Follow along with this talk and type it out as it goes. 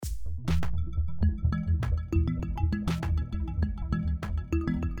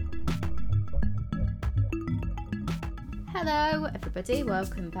Hello everybody,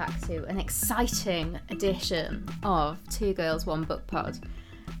 welcome back to an exciting edition of Two Girls One Book Pod,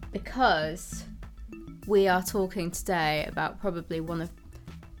 because we are talking today about probably one of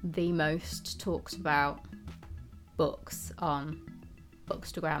the most talked about books on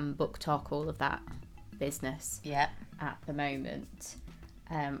Bookstagram, BookTok, all of that business at the moment.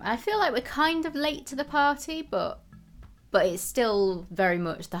 I feel like we're kind of late to the party, but it's still very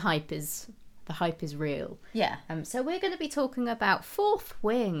much the hype is real. Yeah. So we're going to be talking about Fourth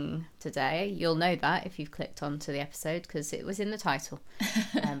Wing today. You'll know that if you've clicked onto the episode because it was in the title.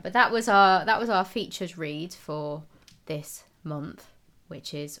 But that was our featured read for this month,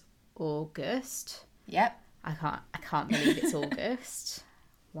 which is August. Yep. I can't believe it's August.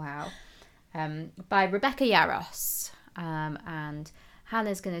 Wow. By Rebecca Yarros. And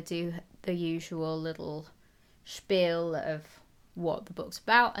Hannah's going to do the usual little spiel of what the book's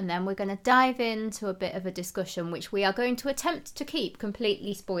about, and then we're going to dive into a bit of a discussion which we are going to attempt to keep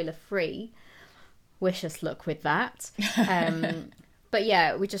completely spoiler free. Wish us luck with that. But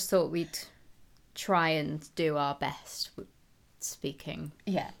yeah, we just thought we'd try and do our best with speaking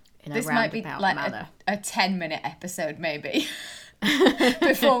in a this might be like manner. a 10-minute episode maybe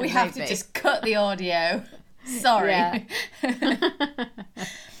before we have to just cut the audio. Sorry. Yeah.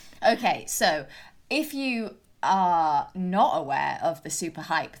 Okay, so if you are not aware of the super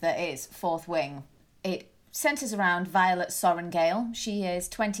hype that is Fourth Wing, it centres around Violet Sorrengale. She is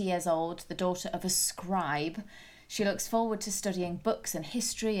 20 years old, the daughter of a scribe. She looks forward to studying books and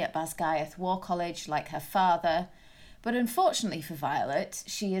history at Basgiath War College like her father. But unfortunately for Violet,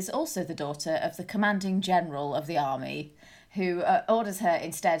 she is also the daughter of the commanding general of the army, who orders her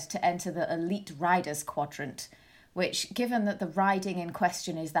instead to enter the elite riders quadrant, which, given that the riding in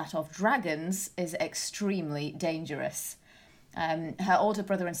question is that of dragons, is extremely dangerous. Her older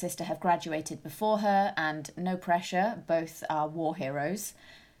brother and sister have graduated before her, and no pressure, both are war heroes.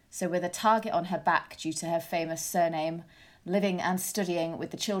 So with a target on her back due to her famous surname, living and studying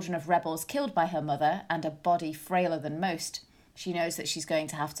with the children of rebels killed by her mother, and a body frailer than most, she knows that she's going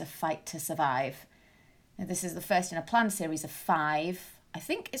to have to fight to survive. Now, this is the first in a planned series of 5. I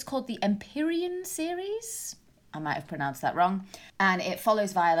think it's called the Empyrean series. I might have pronounced that wrong. And it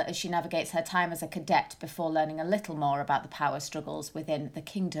follows Violet as she navigates her time as a cadet before learning a little more about the power struggles within the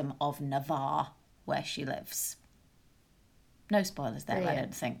Kingdom of Navarre, where she lives. No spoilers there, Brilliant. I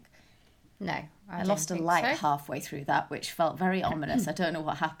don't think. No, I lost a light halfway through that, which felt very ominous. I don't know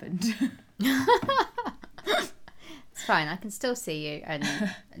what happened. It's fine, I can still see you, and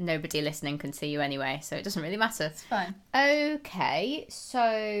nobody listening can see you anyway, so it doesn't really matter. It's fine. Okay,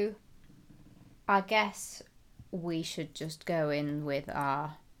 so I guess we should just go in with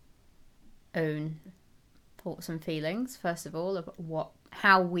our own thoughts and feelings, first of all, of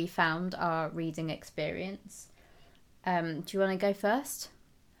how we found our reading experience. Do you want to go first?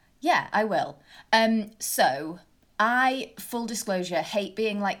 Yeah, I will. So I, full disclosure, hate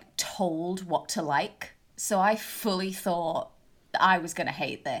being told what to like. So I fully thought that I was going to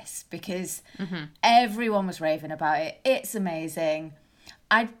hate this because everyone was raving about it. It's amazing.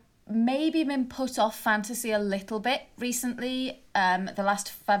 I'd maybe been put off fantasy a little bit recently. The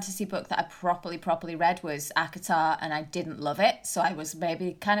last fantasy book that I properly read was ACOTAR, and I didn't love it. So I was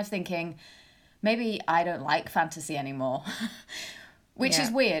maybe kind of thinking, maybe I don't like fantasy anymore. Which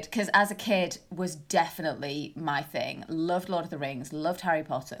is weird, because as a kid was definitely my thing. Loved Lord of the Rings, loved Harry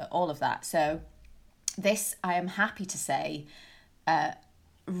Potter, all of that. So this, I am happy to say,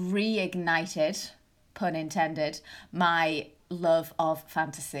 reignited, pun intended, my love of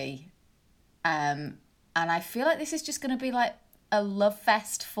fantasy. And I feel like this is just going to be like a love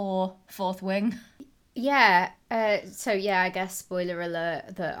fest for Fourth Wing. Yeah, so yeah, I guess spoiler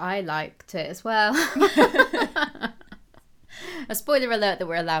alert that I liked it as well. A spoiler alert that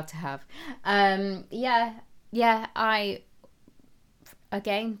we're allowed to have. I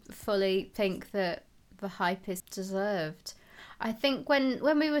again fully think that the hype is deserved. I think when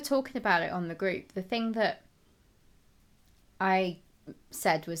we were talking about it on the group, the thing that I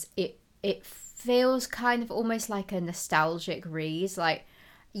said was it feels kind of almost like a nostalgic read. Like,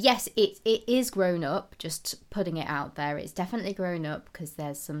 yes, it is grown up, just putting it out there. It's definitely grown up because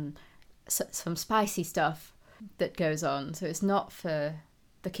there's some spicy stuff that goes on, so it's not for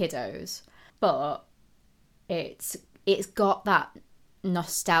the kiddos, but it's got that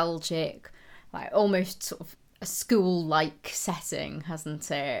nostalgic, like almost sort of a school-like setting,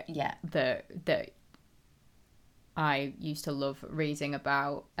 hasn't it? Yeah. That I used to love reading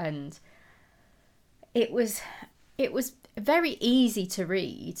about, and it was very easy to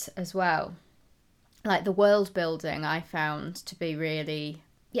read as well. Like the world building I found to be really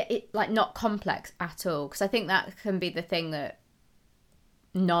yeah, it like not complex at all, because I think that can be the thing that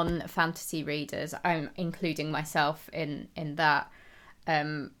non-fantasy readers, I'm including myself in that,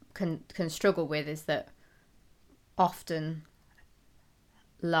 can struggle with, is that often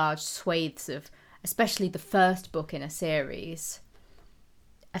large swathes of, especially the first book in a series,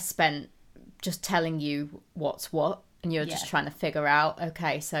 are spent just telling you what's what, and you're just trying to figure out,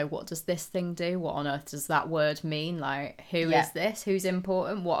 okay, so what does this thing do? What on earth does that word mean? Like, who is this? Who's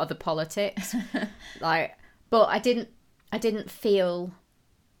important? What are the politics? Like, but I didn't feel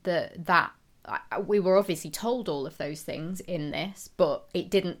that we were obviously told all of those things in this, but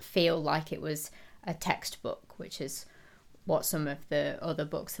it didn't feel like it was a textbook, which is what some of the other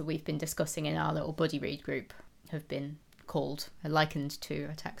books that we've been discussing in our little buddy read group have been called, likened to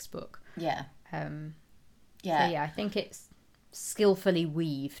a textbook. Yeah. So yeah, I think it's skillfully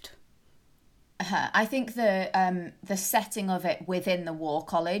weaved. I think the setting of it within the War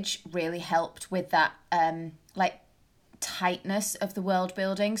College really helped with that, like, tightness of the world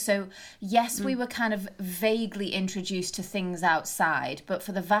building. So yes, we were kind of vaguely introduced to things outside, but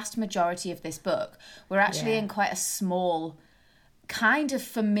for the vast majority of this book, we're actually in quite a small, kind of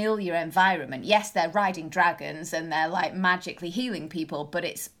familiar environment. Yes, they're riding dragons and they're like magically healing people, but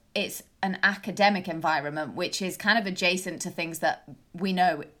it's an academic environment, which is kind of adjacent to things that we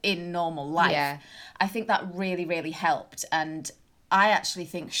know in normal life. Yeah. I think that really, really helped. And I actually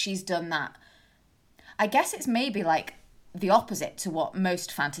think she's done that. I guess it's maybe like the opposite to what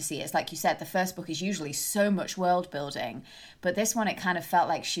most fantasy is. Like you said, the first book is usually so much world building, but this one, it kind of felt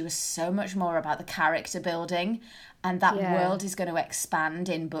like she was so much more about the character building, and that world is going to expand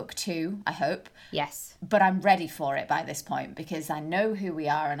in book 2, I hope. Yes. But I'm ready for it by this point, because I know who we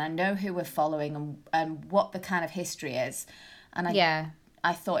are and I know who we're following and what the kind of history is. And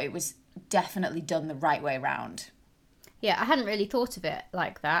I thought it was definitely done the right way around. Yeah, I hadn't really thought of it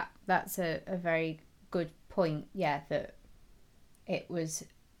like that. That's a very good point. Yeah, that it was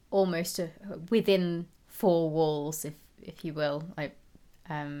almost within 4 walls, if you will, like,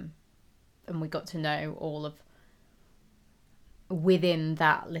 and we got to know all of within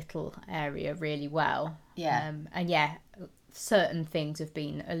that little area really well. Yeah. And yeah, certain things have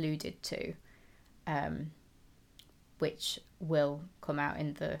been alluded to, which will come out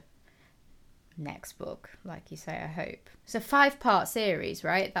in the next book, like you say, I hope. It's a 5-part series,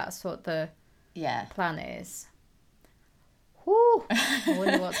 right? That's what the plan is. Whew. I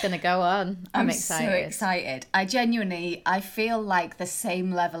wonder what's going to go on. I'm excited. So excited. I feel like the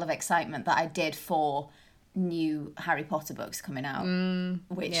same level of excitement that I did for new Harry Potter books coming out,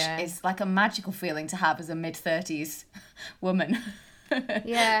 which is like a magical feeling to have as a mid-30s woman.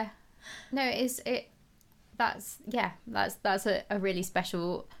 Yeah. No, that's a really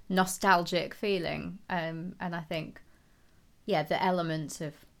special nostalgic feeling. And I think, the elements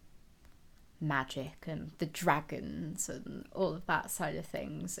of magic and the dragons and all of that side of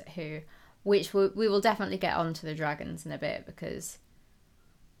things, which we will definitely get onto the dragons in a bit, because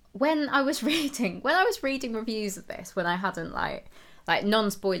when I was reading reviews of this, when I hadn't like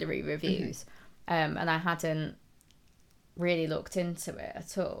non-spoilery reviews, and I hadn't really looked into it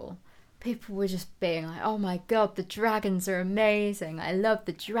at all, people were just being like, oh my god, the dragons are amazing, I love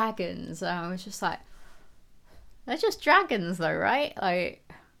the dragons. And I was just like, they're just dragons though, right? Like,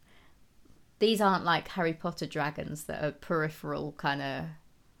 these aren't like Harry Potter dragons that are peripheral kind of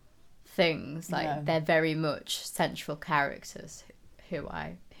things. Like, they're very much central characters who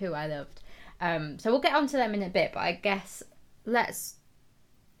I loved. So we'll get onto them in a bit, but I guess let's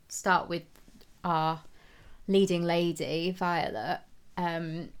start with our leading lady, Violet.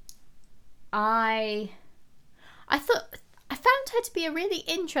 I found her to be a really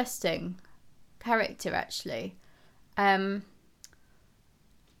interesting character, actually.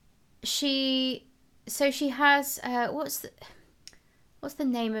 She has what's the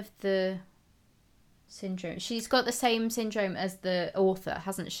name of the syndrome? She's got the same syndrome as the author,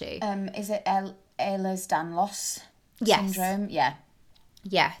 hasn't she? Is it Ehlers-Danlos syndrome?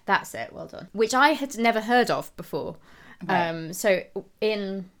 Yeah, that's it. Well done. Which I had never heard of before. Right. So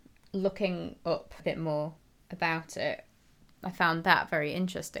in looking up a bit more about it, I found that very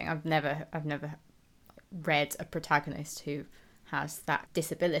interesting. I've never read a protagonist who has that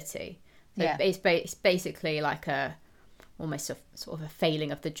disability. So it's basically like almost a sort of a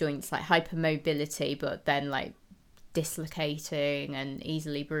failing of the joints, like hypermobility, but then like dislocating and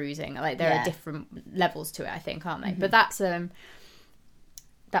easily bruising. Like, there are different levels to it, I think, aren't they? Mm-hmm. But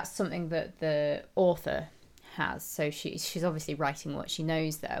that's something that the author has. So she's obviously writing what she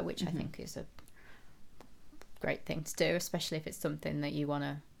knows there, which I think is a great thing to do, especially if it's something that you want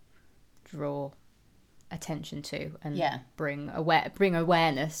to draw attention to and Yeah. bring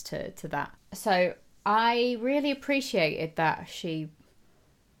awareness to that. So I really appreciated that she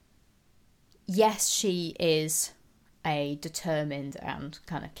is a determined and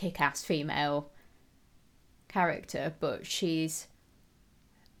kind of kick-ass female character, but she's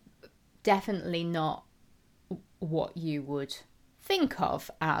definitely not what you would think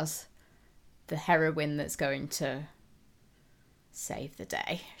of as the heroine that's going to save the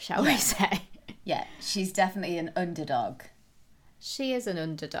day, shall we say. Yeah, she's definitely an underdog. She is an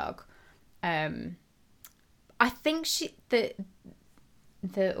underdog. I think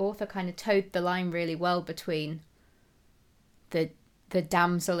the author kind of towed the line really well between the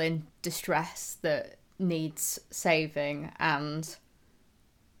damsel in distress that needs saving and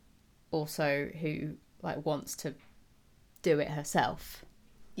also who like wants to do it herself.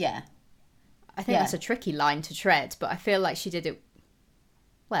 Yeah. I think that's a tricky line to tread, but I feel like she did it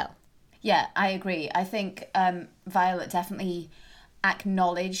well. Yeah, I agree. I think Violet definitely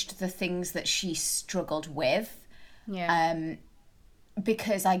acknowledged the things that she struggled with. Yeah.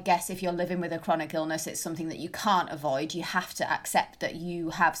 Because I guess if you're living with a chronic illness, it's something that you can't avoid. You have to accept that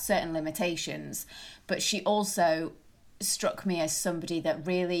you have certain limitations. But she also struck me as somebody that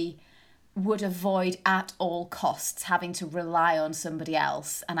really would avoid at all costs having to rely on somebody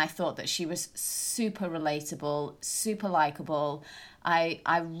else. And I thought that she was super relatable, super likable. I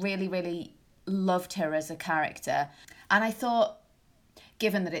really, really loved her as a character. And I thought,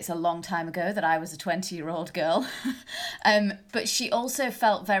 given that it's a long time ago that I was a 20-year-old girl, but she also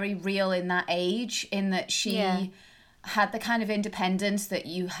felt very real in that age, in that she had the kind of independence that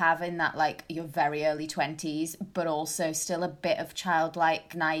you have in that, like, your very early 20s, but also still a bit of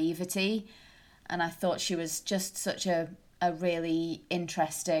childlike naivety. And I thought she was just such a really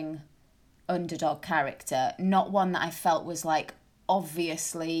interesting underdog character. Not one that I felt was, like,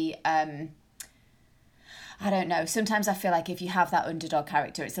 obviously... I don't know. Sometimes I feel like if you have that underdog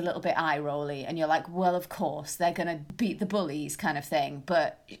character, it's a little bit eye-rolly and you're like, well, of course, they're going to beat the bullies kind of thing.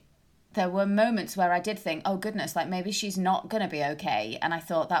 But there were moments where I did think, oh, goodness, like maybe she's not going to be okay. And I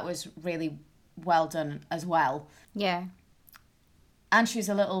thought that was really well done as well. Yeah. And she was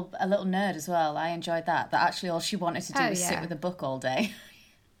a little nerd as well. I enjoyed that. That actually all she wanted to do was sit with a book all day.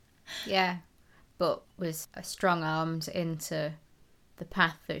 Yeah. But was strong-armed into the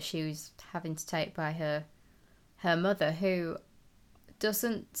path that she was having to take by her mother, who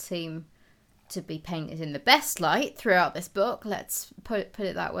doesn't seem to be painted in the best light throughout this book. Let's put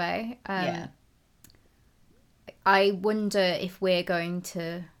it that way. I wonder if we're going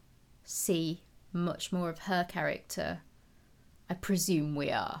to see much more of her character. I presume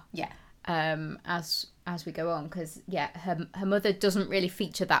we are. Yeah. As we go on, because her mother doesn't really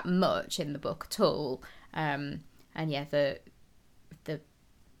feature that much in the book at all. And the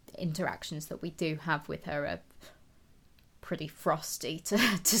interactions that we do have with her are pretty frosty to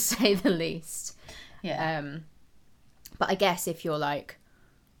say the least. But I guess if you're like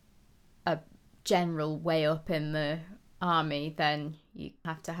a general way up in the army, then you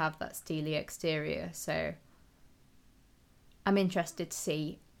have to have that steely exterior. So I'm interested to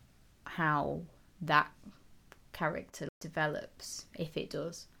see how that character develops, if it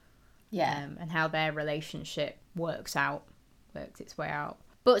does. And how their relationship works its way out.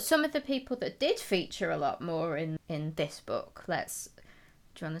 But some of the people that did feature a lot more in this book, do you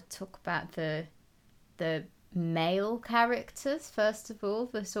want to talk about the male characters first of all?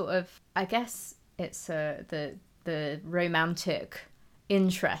 The sort of, I guess it's the romantic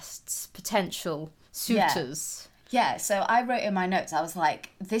interests, potential suitors. Yeah, so I wrote in my notes, I was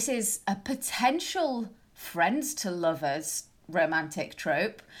like, this is a potential friends to lovers romantic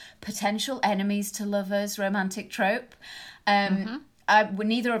trope, potential enemies to lovers romantic trope.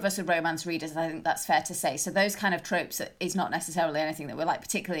 Neither of us are romance readers, I think that's fair to say. So those kind of tropes is not necessarily anything that we're like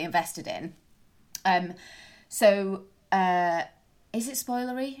particularly invested in. Is it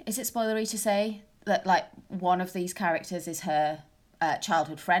spoilery? Is it spoilery to say that like one of these characters is her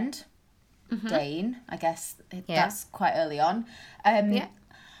childhood friend, Dane? I guess that's quite early on. I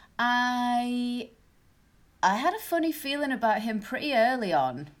had a funny feeling about him pretty early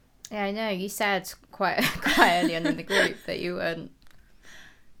on. Yeah, I know. You said quite early on in the group that you weren't.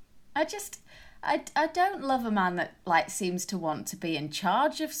 I don't love a man that like seems to want to be in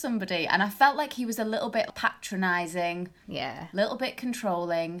charge of somebody, and I felt like he was a little bit patronising, a little bit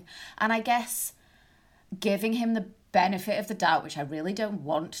controlling, and I guess giving him the benefit of the doubt, which I really don't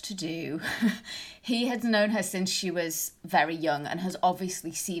want to do. He had known her since she was very young and has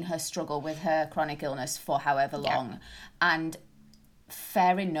obviously seen her struggle with her chronic illness for however long, and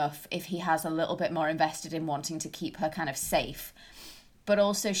fair enough if he has a little bit more invested in wanting to keep her kind of safe. but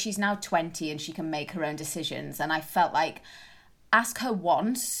also she's now 20 and she can make her own decisions. And I felt like ask her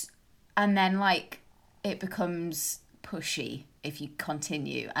once and then like it becomes pushy if you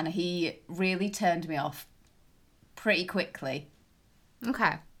continue. And he really turned me off pretty quickly.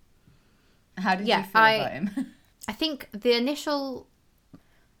 Okay. How did you feel about him? I think the initial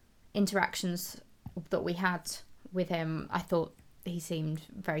interactions that we had with him, I thought he seemed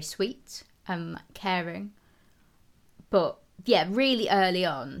very sweet and caring. But yeah, really early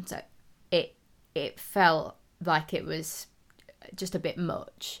on, so it felt like it was just a bit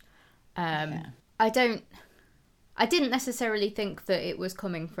much. I didn't necessarily think that it was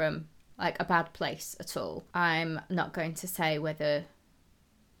coming from like a bad place at all. I'm not going to say whether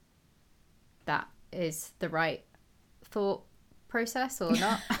that is the right thought process or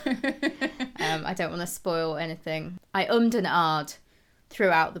not. I don't want to spoil anything. I ummed and ahed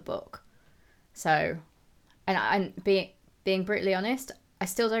throughout the book. So, and being brutally honest, I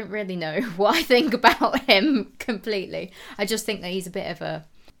still don't really know what I think about him completely. I just think that he's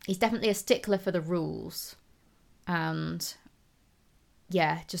definitely a stickler for the rules. And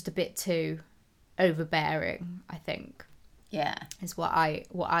yeah, just a bit too overbearing, I think. Yeah. Is what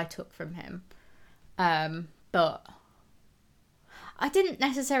I took from him. But I didn't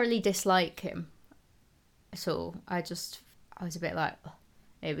necessarily dislike him at all. I was a bit like, oh,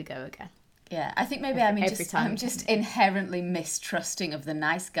 here we go again. Yeah, I think maybe I'm just inherently mistrusting of the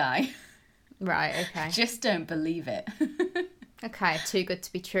nice guy. Right, okay. I just don't believe it. Okay, too good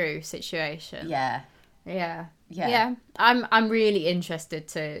to be true situation. Yeah. Yeah. Yeah. I'm really interested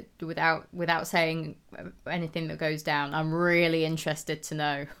to, without saying anything that goes down, I'm really interested to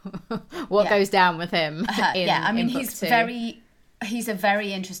know what goes down with him. He's a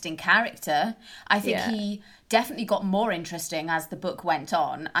very interesting character. I think he definitely got more interesting as the book went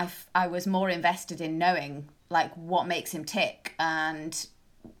on. I was more invested in knowing like what makes him tick and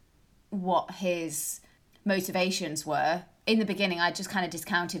what his motivations were. In the beginning, I just kind of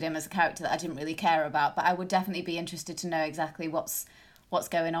discounted him as a character that I didn't really care about, but I would definitely be interested to know exactly what's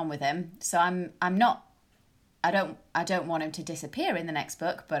going on with him. So I don't want him to disappear in the next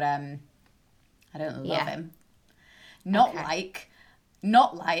book, but I don't love him. Not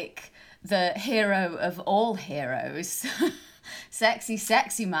like the hero of all heroes,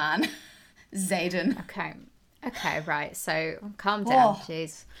 sexy man, Xaden. Okay, right. So calm down,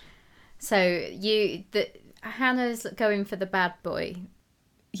 jeez. So Hannah's going for the bad boy.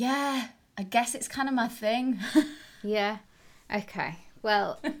 Yeah, I guess it's kind of my thing. Yeah. Okay.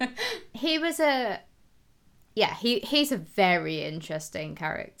 Well, he's a very interesting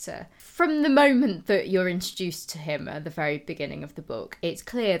character. From the moment that you're introduced to him at the very beginning of the book, it's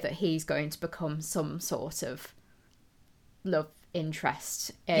clear that he's going to become some sort of love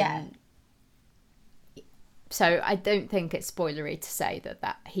interest. So I don't think it's spoilery to say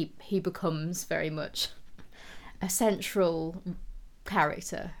that he becomes very much a central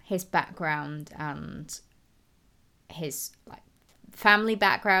character. His background and his like family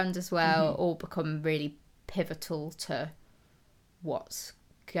background as well all become really pivotal to what's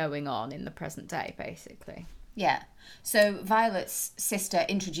going on in the present day, basically. Yeah. So Violet's sister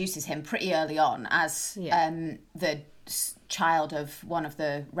introduces him pretty early on as the child of one of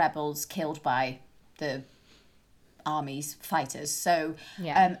the rebels killed by the army's fighters. So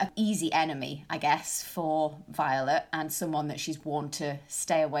an easy enemy, I guess, for Violet and someone that she's warned to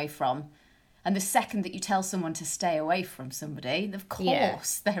stay away from. And the second that you tell someone to stay away from somebody, of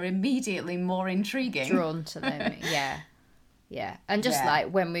course, they're immediately more intriguing. Drawn to them, yeah. And just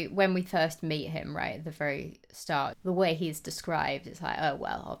like when we first meet him, right, at the very start, the way he's described, it's like, oh,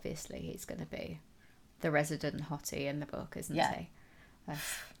 well, obviously he's going to be the resident hottie in the book, isn't he? A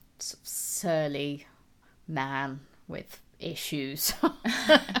sort of surly man with issues.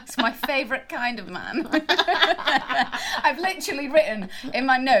 It's my favourite kind of man. I've literally written in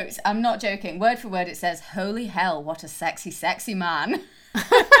my notes, I'm not joking, word for word it says, holy hell, what a sexy man.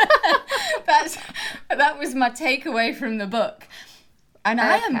 That was my takeaway from the book. And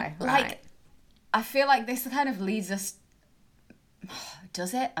I feel like this kind of leads us,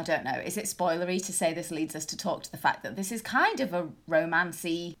 does it? I don't know. Is it spoilery to say this leads us to talk to the fact that this is kind of a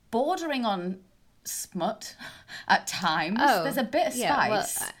romancy bordering on smut at times. There's a bit of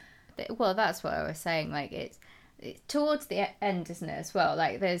spice. Well, that's what I was saying. Like it's towards the end, isn't it? As well,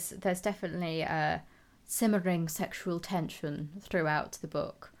 like there's definitely simmering sexual tension throughout the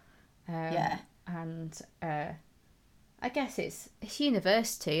book. And I guess it's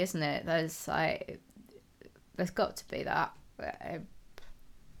university, isn't it? There's got to be that.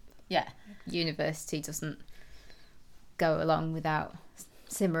 University doesn't go along without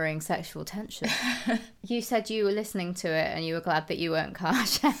simmering sexual tension. You said you were listening to it and you were glad that you weren't car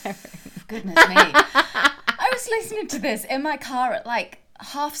sharing. Goodness me. I was listening to this in my car at like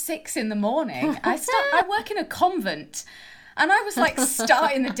 6:30 in the morning. I work in a convent, and I was like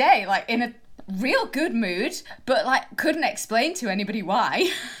starting the day like in a real good mood, but like couldn't explain to anybody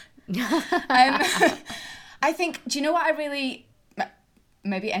why. I think, do you know what I really,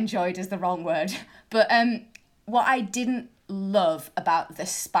 maybe enjoyed is the wrong word, but what I didn't love about the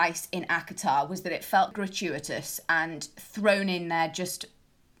spice in ACOTAR was that it felt gratuitous and thrown in there just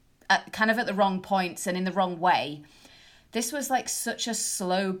kind of at the wrong points and in the wrong way. This was like such a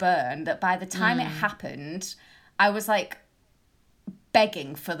slow burn that by the time it happened, I was like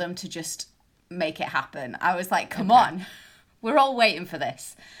begging for them to just make it happen. I was like, come on, we're all waiting for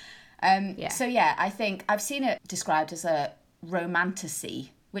this. So yeah, I think I've seen it described as a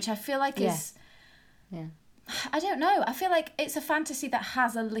romantasy, which I feel like is... Yeah. I don't know. I feel like it's a fantasy that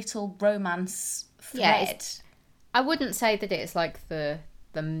has a little romance thread. I wouldn't say that it's like the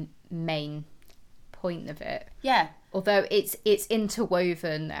main point of it. Yeah. Although it's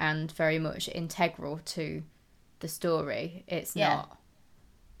interwoven and very much integral to the story. It's not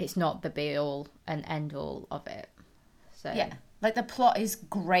the be all and end all of it. So yeah. Like the plot is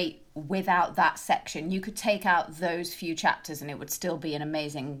great without that section. You could take out those few chapters and it would still be an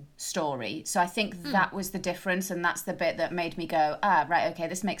amazing story. So I think that was the difference, and that's the bit that made me go, right, okay,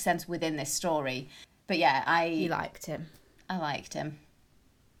 this makes sense within this story. But yeah, You liked him. I liked him.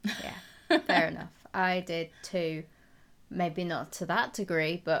 Yeah, fair enough. I did too. Maybe not to that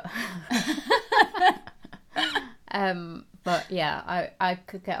degree, but... but yeah, I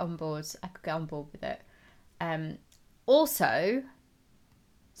could get on board. I could get on board with it. Also,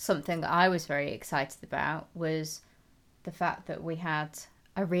 something that I was very excited about was the fact that we had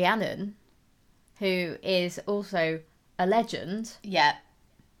a Rhiannon, who is also a legend. Yeah.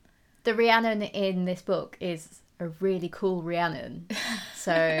 The Rhiannon in this book is a really cool Rhiannon.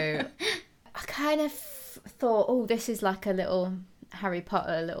 So I kind of thought, oh, this is like a little Harry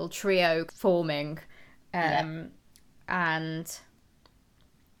Potter little trio forming. And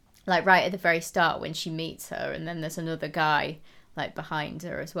like right at the very start when she meets her, and then there's another guy like behind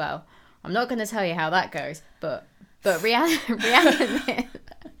her as well. I'm not going to tell you how that goes, but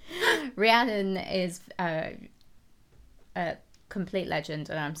Rhiannon is a complete legend,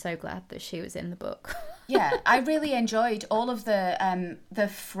 and I'm so glad that she was in the book. Yeah, I really enjoyed all of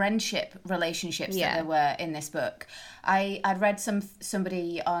the friendship relationships that there were in this book. I'd read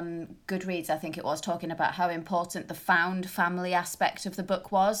somebody on Goodreads, I think it was, talking about how important the found family aspect of the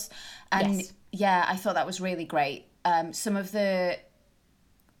book was. And yeah, I thought that was really great. Some of the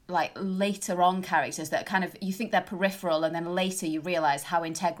like later on characters that kind of, you think they're peripheral, and then later you realise how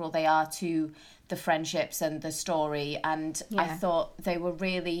integral they are to the friendships and the story. And I thought they were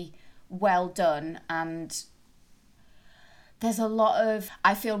really well done, and there's a lot of,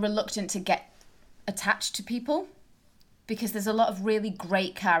 I feel reluctant to get attached to people because there's a lot of really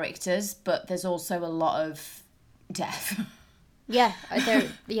great characters, but there's also a lot of death. There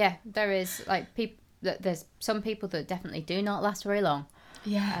is like there's some people that definitely do not last very long.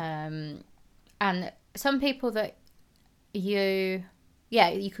 And some people that you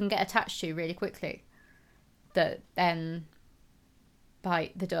can get attached to really quickly that then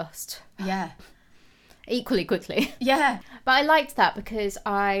bite the dust. Yeah. Equally quickly. Yeah. But I liked that because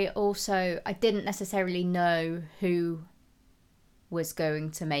I didn't necessarily know who was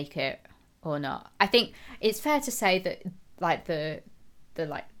going to make it or not. I think it's fair to say that like the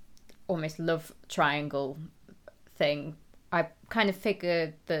like almost love triangle thing, I kind of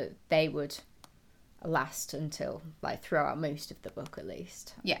figured that they would last until like throughout most of the book at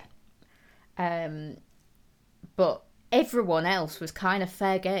least. Yeah. But everyone else was kind of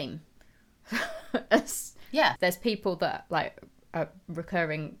fair game. Yeah. There's people that like are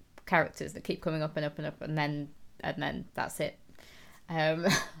recurring characters that keep coming up and up and up, and then that's it.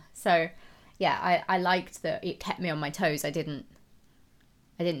 So yeah, I liked that it kept me on my toes. I didn't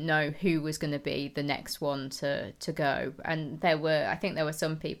know who was going to be the next one to go, and I think there were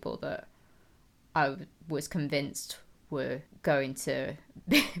some people that I was convinced were going to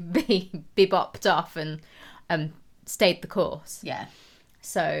be bopped off and stayed the course. Yeah.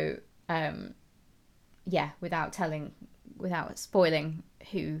 So without spoiling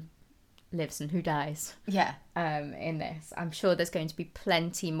who lives and who dies. Yeah. In this, I'm sure there's going to be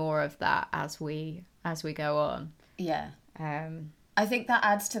plenty more of that as we go on. Yeah. I think that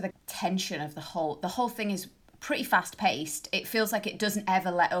adds to the tension of the whole thing is pretty fast paced. It feels like it doesn't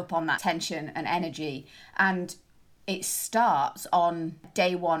ever let up on that tension and energy, and it starts on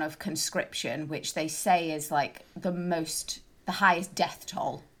day one of conscription, which they say is like the most the highest death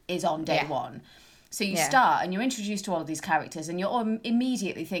toll is on day Yeah. one. So you Yeah. start and you're introduced to all of these characters and you're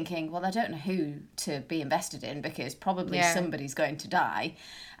immediately thinking, well, I don't know who to be invested in because probably Yeah. somebody's going to die.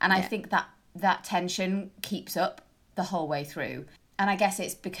 And I think that tension keeps up the whole way through. And I guess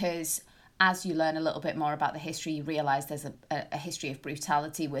it's because as you learn a little bit more about the history, you realise there's a history of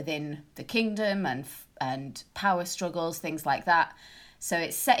brutality within the kingdom and power struggles, things like that. So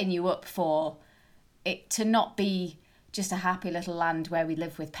it's setting you up for it to not be just a happy little land where we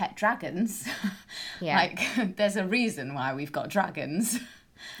live with pet dragons. Yeah. Like, there's a reason why we've got dragons.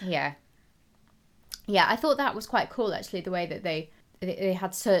 Yeah. Yeah, I thought that was quite cool, actually, the way that they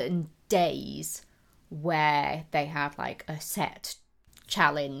had certain days where they had, like, a set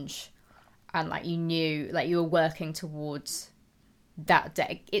challenge and, like, you knew, like, you were working towards that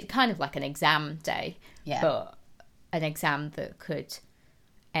day. It's kind of like an exam day, Yeah. but an exam that could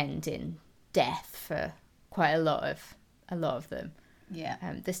end in death for quite a lot of them. Yeah.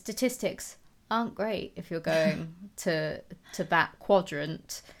 The statistics aren't great if you're going to that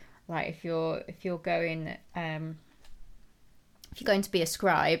quadrant. Like if you're going if you're going to be a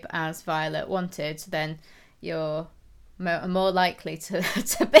scribe as Violet wanted, then you're more likely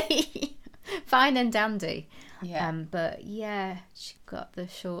to be fine and dandy. Yeah. But yeah, she got the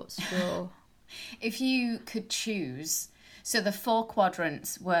short straw. If you could choose, so the 4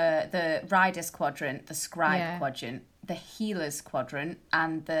 quadrants were the Riders quadrant, the Scribe Yeah. quadrant, the Healers quadrant,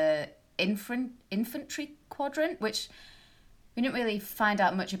 and the Infantry quadrant, which we didn't really find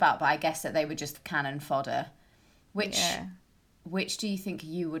out much about, but I guess that they were just cannon fodder. Which do you think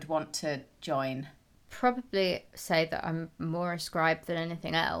you would want to join? Probably say that I'm more a scribe than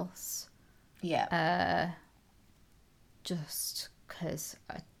anything else. Yeah. Just because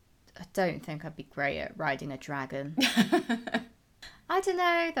I don't think I'd be great at riding a dragon. I don't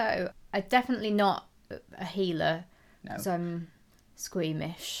know, though. I'm definitely not a healer No. because I'm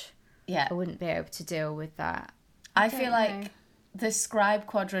squeamish. Yeah. I wouldn't be able to deal with that. I don't feel know. like the Scribe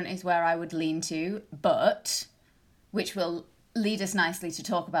quadrant is where I would lean to, but, which will lead us nicely to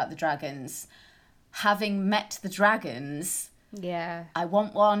talk about the dragons. Having met the dragons, Yeah. I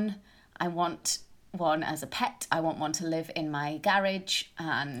want one. I want one as a pet. I want one to live in my garage,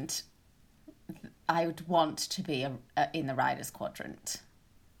 and I would want to be in the Riders quadrant.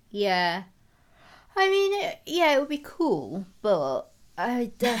 Yeah. I mean, it would be cool, but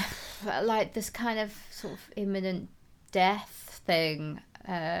I like this kind of sort of imminent death thing.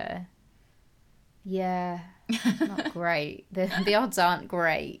 Yeah, not great. The odds aren't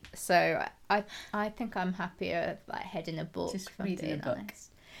great, so I think I'm happier like heading a book. Just if I'm reading a being book.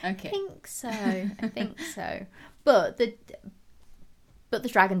 honest. Okay. I think so. But the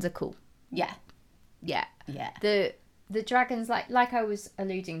dragons are cool. Yeah. Yeah. Yeah. The dragons, like I was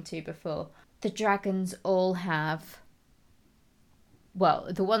alluding to before, the dragons all have, well,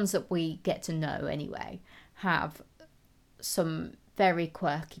 the ones that we get to know anyway, have some very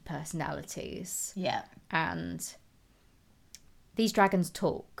quirky personalities. Yeah. And these dragons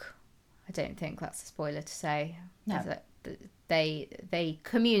talk. I don't think that's a spoiler to say. No. That they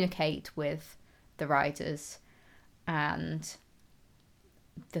communicate with the riders, and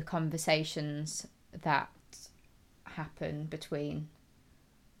the conversations that happen between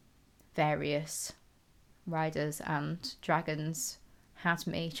various riders and dragons had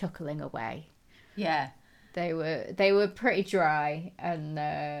me chuckling away. Yeah. They were pretty dry, and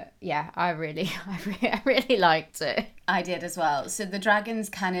I really liked it. I did as well. So the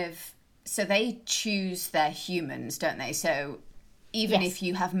dragons so they choose their humans, don't they? So even Yes. if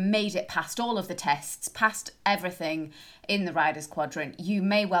you have made it past all of the tests, past everything in the Riders quadrant, you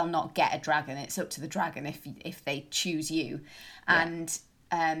may well not get a dragon. It's up to the dragon if they choose you. Yeah.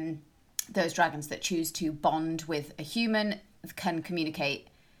 And those dragons that choose to bond with a human can communicate,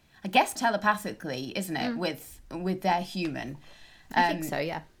 I guess telepathically, isn't it, with their human. I think so,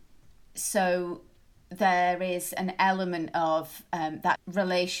 yeah. So there is an element of that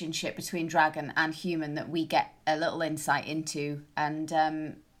relationship between dragon and human that we get a little insight into.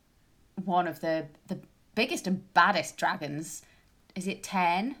 And one of the biggest and baddest dragons, is it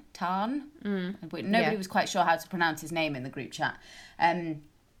Tarn? Nobody was quite sure how to pronounce his name in the group chat.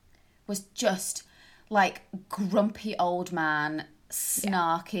 Was just like grumpy old man,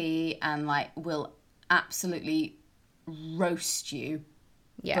 snarky, and like will absolutely roast you.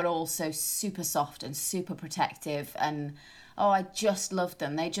 Yeah. But also super soft and super protective, and I just loved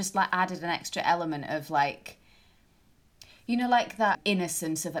them. They just like added an extra element of like, like that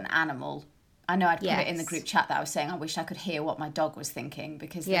innocence of an animal. I know I'd put it in the Yes. group chat that I was saying I wish I could hear what my dog was thinking,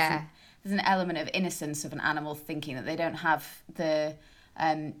 because Yeah. there's an element of innocence of an animal thinking that they don't have the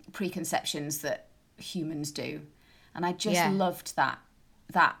preconceptions that humans do. And I just Yeah. loved that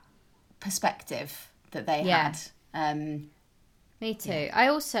perspective that they Yeah. had. Me too. I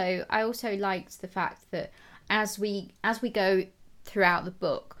also liked the fact that as we go throughout the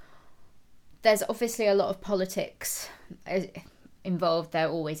book, there's obviously a lot of politics involved. There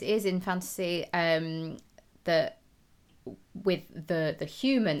always is in fantasy. That with the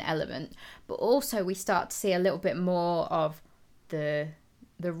human element, but also we start to see a little bit more of the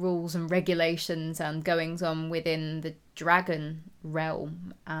rules and regulations and goings on within the dragon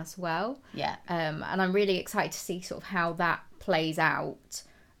realm as well. Yeah. And I'm really excited to see sort of how that plays out,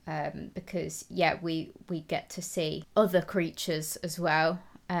 because we get to see other creatures as well,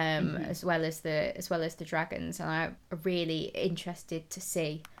 as well as the dragons, and I'm really interested to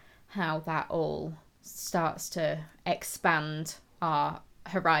see how that all starts to expand our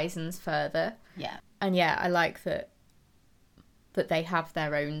horizons further. Yeah. And yeah, I like that they have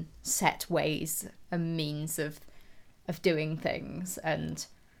their own set ways and means of doing things, and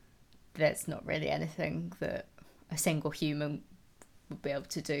there's not really anything that a single human would be able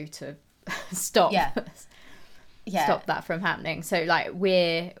to do to stop stop that from happening. So like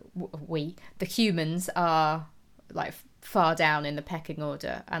we the humans are like far down in the pecking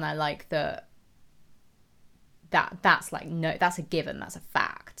order, and I like that's like, no, that's a given, that's a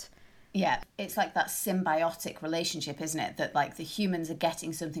fact. Yeah, it's like that symbiotic relationship, isn't it? That like the humans are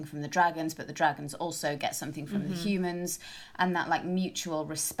getting something from the dragons, but the dragons also get something from the humans, and that like mutual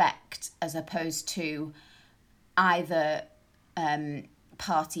respect, as opposed to either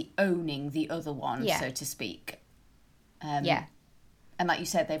party owning the other one, so to speak. And like you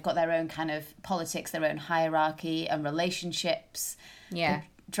said, they've got their own kind of politics, their own hierarchy and relationships. Yeah.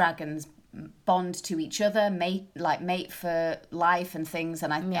 The dragons bond to each other, mate for life and things,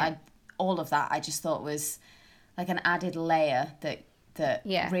 and I all of that I just thought was like an added layer that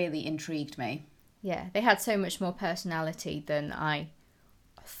really intrigued me. Yeah, they had so much more personality than I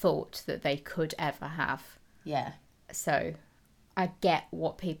thought that they could ever have. Yeah. So I get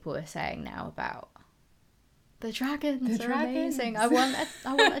what people are saying now about the dragons. Are amazing. I want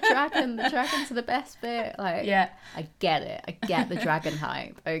a dragon. The dragons are the best bit. Like, yeah, I get it. I get the dragon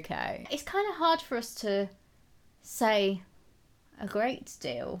hype. Okay, it's kind of hard for us to say a great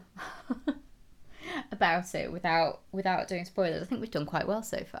deal about it without doing spoilers. I think we've done quite well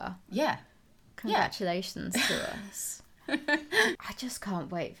so far. Yeah. Congratulations to us. I just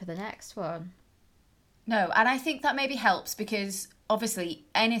can't wait for the next one. No, and I think that maybe helps, because obviously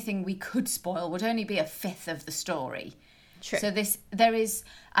anything we could spoil would only be a fifth of the story. True. So this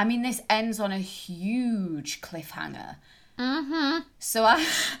ends on a huge cliffhanger. Mm-hmm. So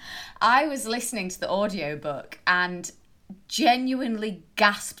I was listening to the audiobook and genuinely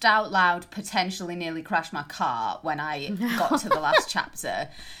gasped out loud, potentially nearly crashed my car when I got to the last chapter,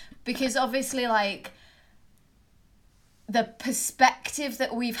 because obviously like the perspective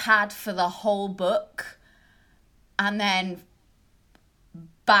that we've had for the whole book, and then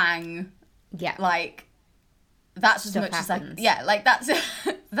bang, like that's Stuff as much happens. as like that's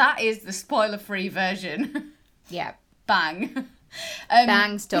that is the spoiler-free version. Yeah. Bang.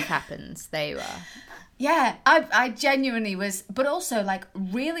 Bang, stuff happens. There you are. Yeah, I genuinely was, but also like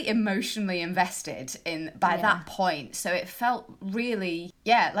really emotionally invested by that point. So it felt really,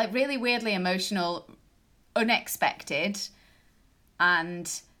 like really weirdly emotional, unexpected,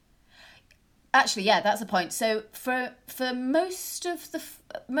 and actually, that's a point. So for most of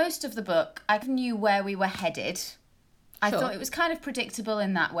the book, I knew where we were headed. I thought it was kind of predictable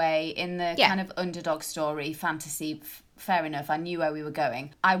in that way, in the kind of underdog story, fantasy. Fair enough, I knew where we were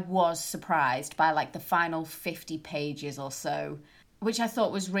going. I was surprised by like the final 50 pages or so, which I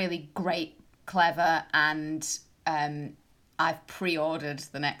thought was really great, clever, and I've pre-ordered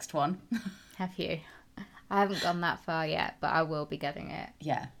the next one. Have you? I haven't gone that far yet, but I will be getting it.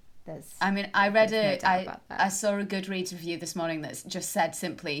 Yeah. I I saw a Goodreads review this morning that just said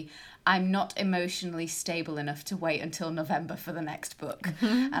simply, I'm not emotionally stable enough to wait until November for the next book.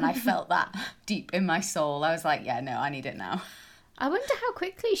 And I felt that deep in my soul. I was like, no, I need it now. I wonder how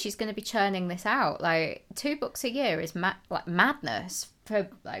quickly she's going to be churning this out. Like 2 books a year is like madness for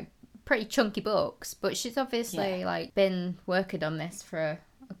like pretty chunky books, but she's obviously like been working on this for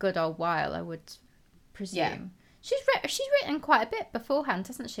a good old while, I would presume. Yeah. She's written quite a bit beforehand,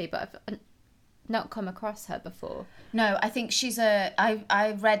 hasn't she? But I've not come across her before. No, I think she's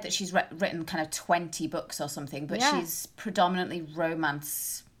I read that she's written kind of 20 books or something, but she's predominantly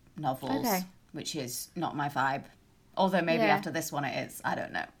romance novels, which is not my vibe. Although maybe after this one it is. I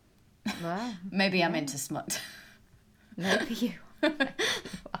don't know. Wow. Maybe I'm into smut. Maybe you are.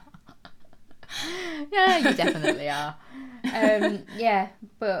 Yeah, you definitely are.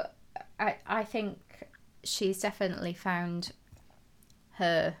 But I think she's definitely found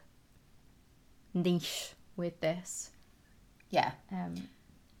her niche with this. Yeah.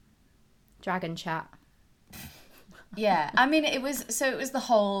 Dragon chat. Yeah, I mean, it was the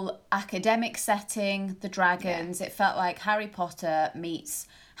whole academic setting, the dragons. It felt like Harry Potter meets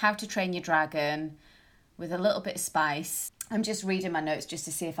How to Train Your Dragon with a little bit of spice. I'm just reading my notes just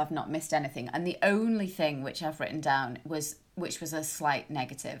to see if I've not missed anything. And the only thing which I've written down which was a slight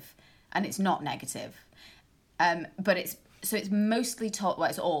negative, and it's not negative, but it's mostly told. Well,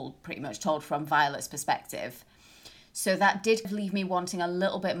 it's all pretty much told from Violet's perspective. So that did leave me wanting a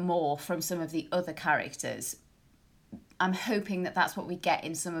little bit more from some of the other characters. I'm hoping that that's what we get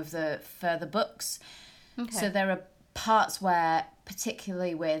in some of the further books. Okay. So there are parts where,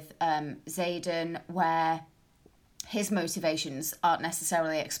 particularly with Xaden, where his motivations aren't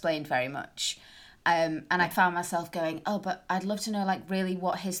necessarily explained very much. And I found myself going, oh, but I'd love to know, like, really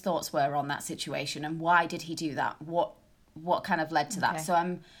what his thoughts were on that situation and why did he do that? What kind of led to that? So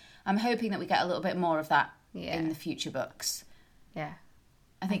I'm hoping that we get a little bit more of that in the future books. Yeah.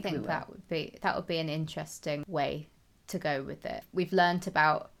 I think that would be an interesting way to go with it. We've learnt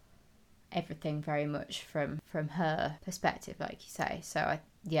about everything very much from her perspective, like you say. So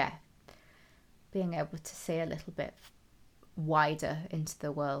being able to see a little bit wider into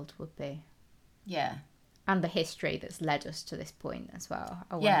the world would be and the history that's led us to this point as well.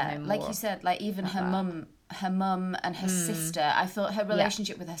 I want to know more, like you said, like even her mum and her sister. I thought her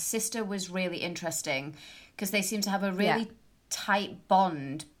relationship with her sister was really interesting because they seem to have a really tight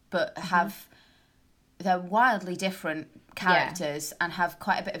bond, but they're wildly different characters and have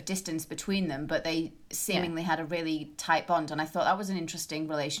quite a bit of distance between them, but they seemingly had a really tight bond, and I thought that was an interesting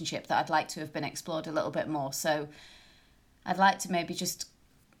relationship that I'd like to have been explored a little bit more. So I'd like to maybe just,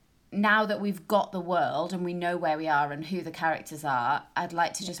 now that we've got the world and we know where we are and who the characters are, I'd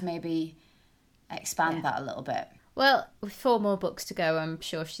like to just maybe expand that a little bit. Well, with 4 more books to go, I'm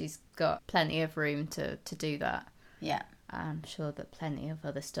sure she's got plenty of room to do that. Yeah. I'm sure that plenty of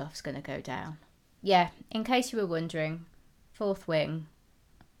other stuff's going to go down. Yeah, in case you were wondering, Fourth Wing,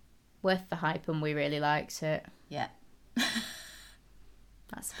 worth the hype, and we really liked it. Yeah.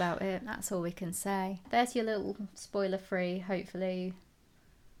 That's about it. That's all we can say. There's your little spoiler-free, hopefully,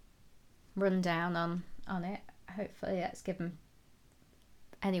 rundown on it. Hopefully that's given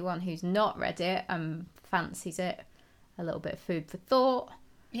anyone who's not read it and fancies it a little bit of food for thought.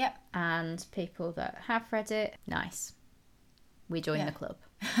 Yep. And people that have read it, nice. We join the club.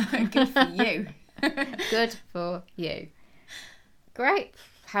 Good for you. Good for you. Great.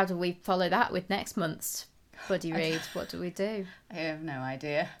 How do we follow that with next month's buddy read? What do we do? I have no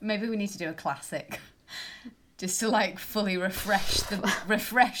idea. Maybe we need to do a classic, just to like fully refresh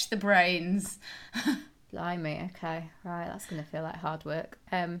the brains. Blimey. Okay. Right. That's going to feel like hard work.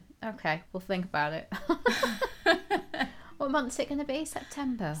 Okay. We'll think about it. What month's it going to be?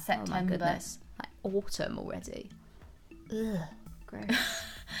 September. Oh my goodness. Like autumn already. Ugh. Gross.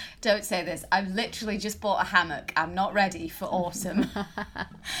 Don't say this. I've literally just bought a hammock. I'm not ready for autumn.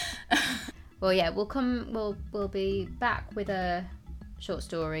 Well, yeah, we'll be back with short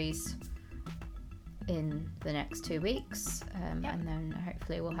stories in the next 2 weeks, and then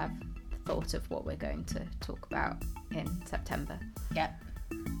hopefully we'll have thought of what we're going to talk about in September. Yep.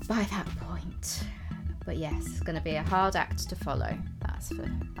 By that point. But yes, it's going to be a hard act to follow. That's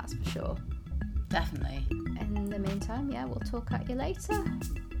for sure. Definitely. In the meantime, we'll talk at you later.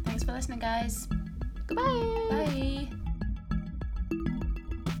 Thanks for listening, guys. Goodbye. Bye.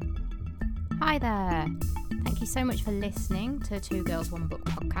 Hi there. Thank you so much for listening to Two Girls One Book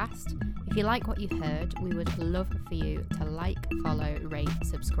podcast. If you like what you heard, we would love for you to like, follow, rate,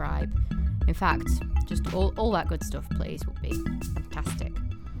 subscribe. In fact, just all that good stuff, please, would be fantastic.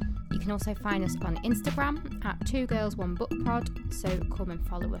 You can also find us on Instagram at Two Girls One Book Pod, so come and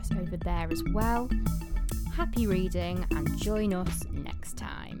follow us over there as well. Happy reading and join us next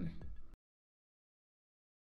time.